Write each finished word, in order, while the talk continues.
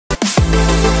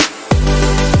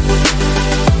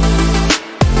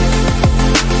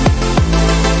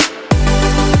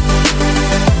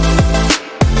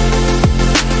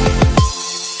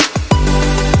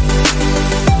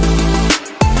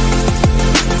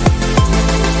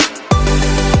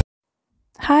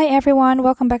Hi everyone,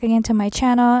 welcome back again to my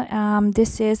channel.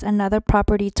 This is another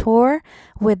property tour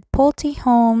with Pulte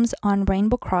Homes on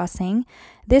Rainbow Crossing.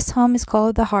 This home is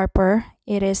called the Harper.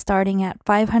 It is starting at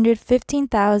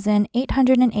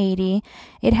 $515,880.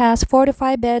 It has 4 to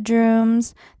 5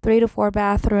 bedrooms, 3 to 4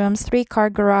 bathrooms, 3-car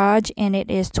garage, and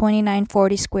it is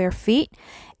 2940 square feet.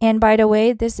 And by the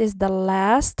way, this is the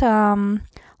last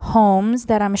homes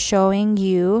that I'm showing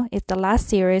you. It's the last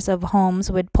series of homes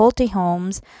with Pulte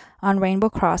Homes on Rainbow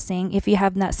Crossing. If you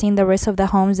have not seen the rest of the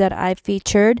homes that I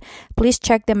featured, please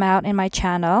check them out in my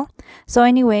channel. So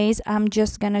anyways, I'm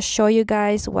just gonna show you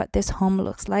guys what this home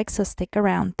looks like, so stick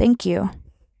around. Thank you.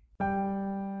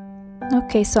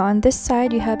 Okay, so on this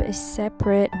side you have a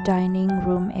separate dining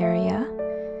room area,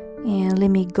 and let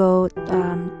me go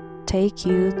take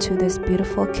you to this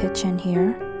beautiful kitchen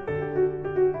here.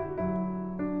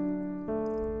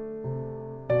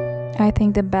 I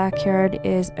think the backyard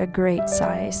is a great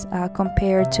size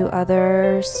compared to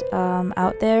others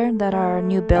out there that are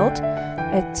new built.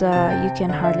 You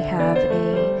can hardly have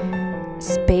a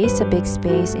big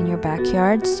space in your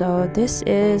backyard. So this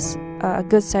is a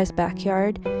good sized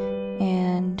backyard,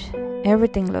 and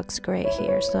everything looks great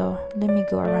here. So let me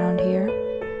go around here.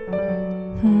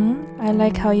 I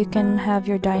like how you can have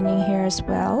your dining here as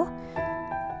well,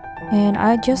 and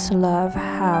I just love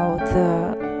how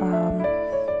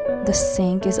the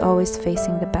sink is always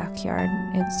facing the backyard.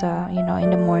 It's you know, in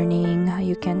the morning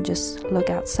you can just look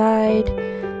outside.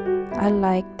 I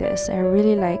like this. I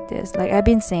really like this. Like I've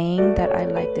been saying that I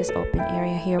like this open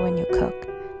area here when you cook.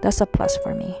 That's a plus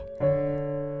for me.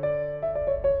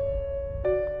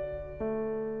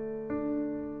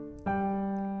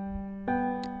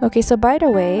 Okay, so by the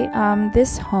way,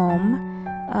 this home,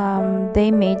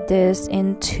 they made this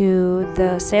into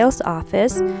the sales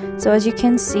office. So as you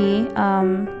can see,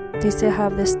 they still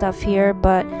have this stuff here,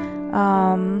 but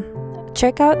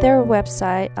check out their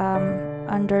website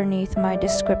underneath my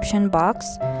description box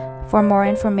for more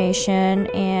information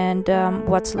and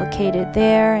what's located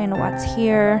there and what's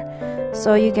here,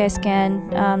 so you guys can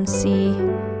see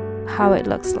how it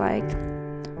looks like.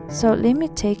 So let me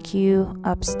take you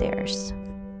upstairs.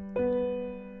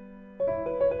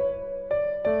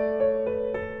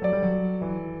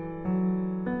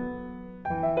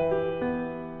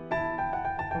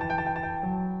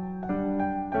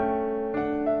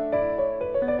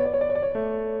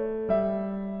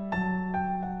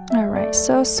 Alright,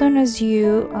 so as soon as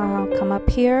you come up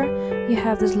here, you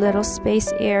have this little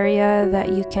space area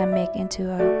that you can make into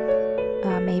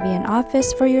maybe an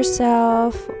office for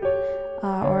yourself,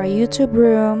 or a YouTube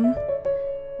room,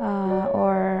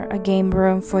 or a game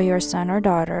room for your son or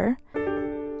daughter.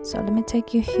 So let me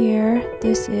take you here.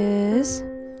 This is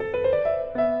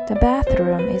the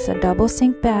bathroom. It's a double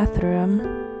sink bathroom.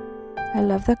 I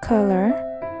love the color.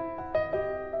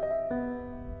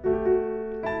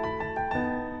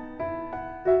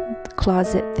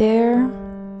 Closet there.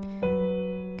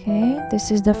 Okay, this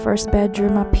is the first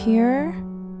bedroom up here.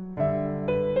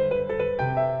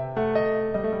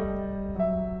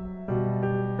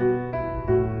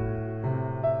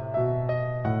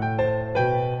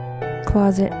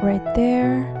 Closet right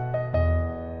there.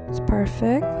 It's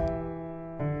perfect.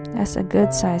 That's a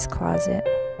good size closet.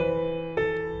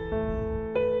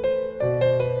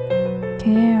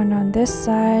 Okay, and on this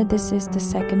side, this is the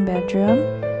second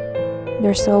bedroom.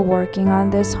 They're still working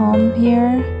on this home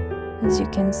here, as you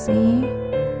can see.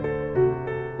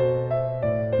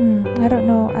 I don't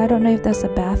know if that's a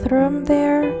bathroom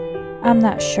there. I'm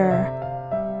not sure.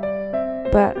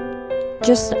 But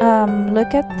just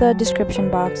look at the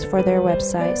description box for their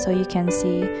website so you can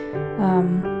see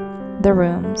the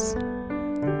rooms.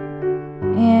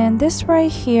 And this right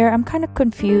here, I'm kind of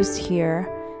confused here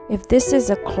if this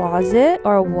is a closet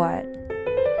or what.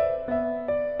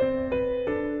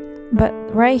 But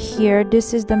right here,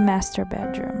 this is the master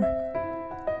bedroom,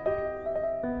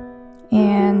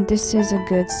 and this is a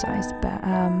good sized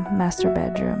master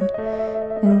bedroom.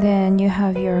 And then you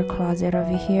have your closet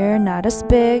over here, not as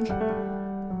big.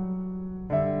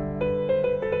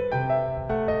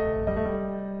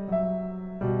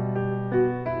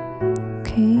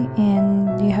 Okay,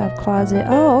 and you have closet.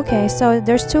 Oh, okay, so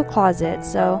there's 2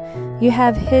 closets. So you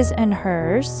have his and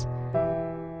hers.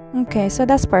 Okay, so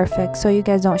that's perfect. So you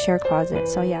guys don't share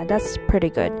closets. So yeah, that's pretty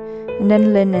good. And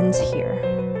then linens here.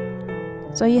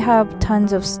 So you have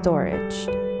tons of storage.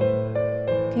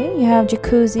 Okay, you have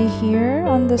jacuzzi here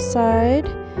on the side.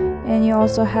 And you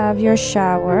also have your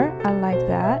shower. I like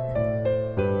that.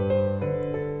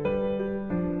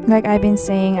 Like I've been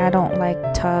saying, I don't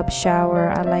like tub shower.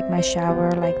 I like my shower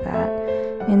like that.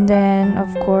 And then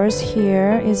of course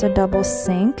here is a double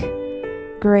sink.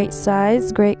 Great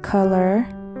size, great color.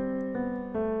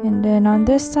 And then on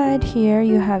this side here,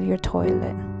 you have your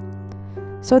toilet.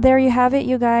 So there you have it,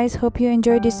 you guys. Hope you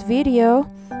enjoyed this video.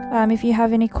 If you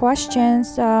have any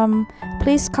questions,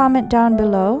 please comment down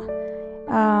below.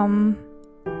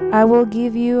 I will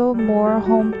give you more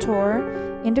home tour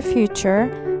in the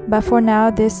future, but for now,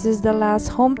 this is the last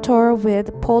home tour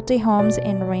with Pulte Homes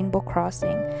in Rainbow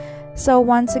Crossing. So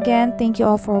once again, thank you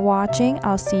all for watching.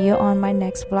 I'll see you on my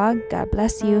next vlog. God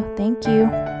bless you. Thank you.